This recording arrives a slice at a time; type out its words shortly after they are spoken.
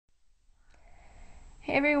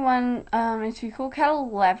Hey everyone, it's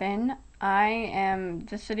Cat11.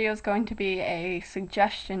 This video is going to be a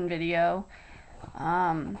suggestion video.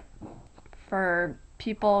 Um, for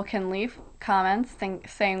people can leave comments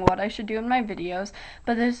saying what I should do in my videos,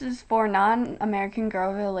 but this is for non-American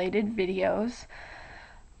Girl related videos.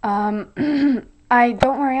 Don't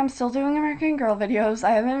worry, I'm still doing American Girl videos.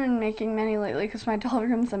 I haven't been making many lately because my doll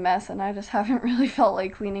room's a mess and I just haven't really felt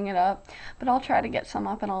like cleaning it up. But I'll try to get some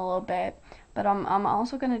up in a little bit. But I'm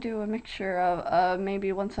also going to do a mixture of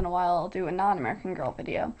maybe once in a while I'll do a non-American Girl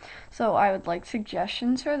video. So I would like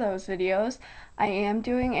suggestions for those videos. I'm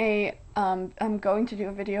going to do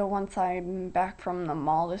a video once I'm back from the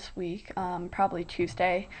mall this week, probably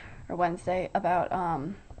Tuesday or Wednesday, about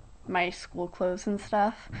my school clothes and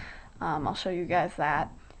stuff. I'll show you guys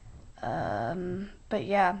that. But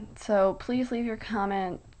yeah, so please leave your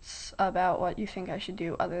comments about what you think I should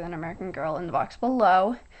do other than American Girl in the box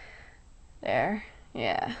below. There,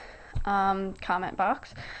 yeah. Comment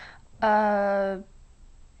box. Yeah.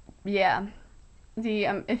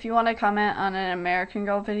 If you want to comment on an American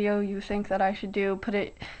Girl video you think that I should do,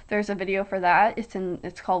 there's a video for that.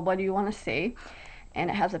 It's called What Do You Want to See? And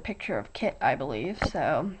it has a picture of Kit, I believe,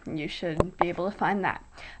 so you should be able to find that.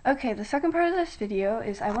 Okay, the second part of this video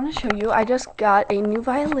is I want to show you, I just got a new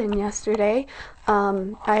violin yesterday.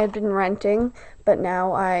 I had been renting, but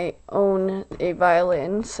now I own a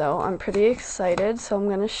violin, so I'm pretty excited. So I'm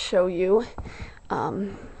going to show you my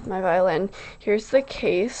violin. Here's the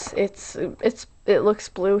case. It looks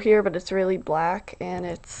blue here, but it's really black, and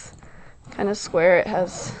it's kind of square. It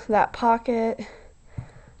has that pocket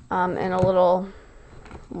and a little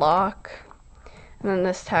lock, and then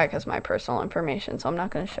this tag has my personal information, so I'm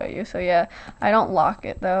not going to show you. So yeah, I don't lock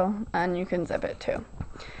it though, and you can zip it too.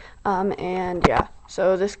 And yeah,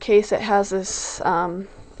 so this case, it has this,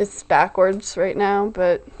 it's backwards right now,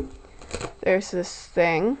 but there's this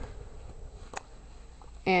thing,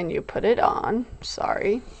 and you put it on.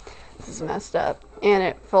 Sorry, this is messed up. And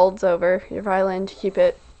it folds over your violin to keep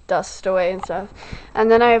it dust away and stuff.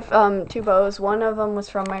 And then I have two bows. One of them was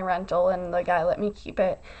from my rental and the guy let me keep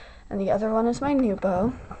it, and the other one is my new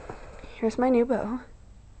bow. Here's my new bow.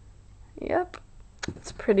 Yep,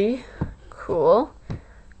 it's pretty cool.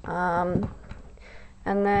 And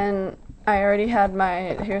then I already had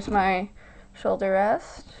here's my shoulder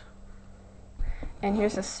rest, and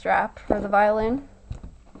here's a strap for the violin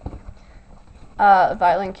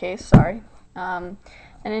case, sorry.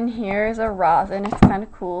 And in here is a rosin. It's kind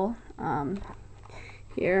of cool.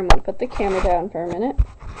 Here, I'm going to put the camera down for a minute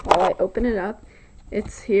while I open it up.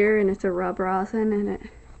 It's here, and it's a rub rosin, and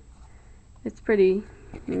it's pretty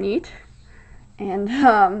neat. And,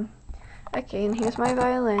 okay, and here's my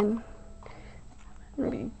violin. I'm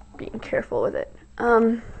going to be being careful with it.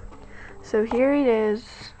 So here it is.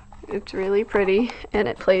 It's really pretty, and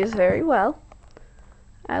it plays very well.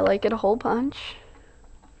 I like it a whole bunch.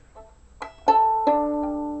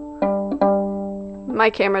 My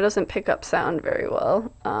camera doesn't pick up sound very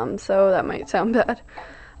well, so that might sound bad.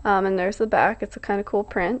 And there's the back. It's a kind of cool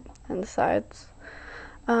print, and the sides.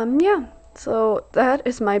 Yeah, so that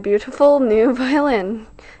is my beautiful new violin.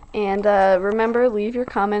 And remember, leave your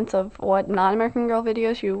comments of what non-American Girl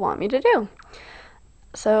videos you want me to do.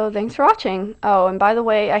 So thanks for watching. Oh, and by the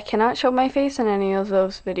way, I cannot show my face in any of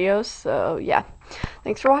those videos, so yeah.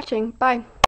 Thanks for watching. Bye.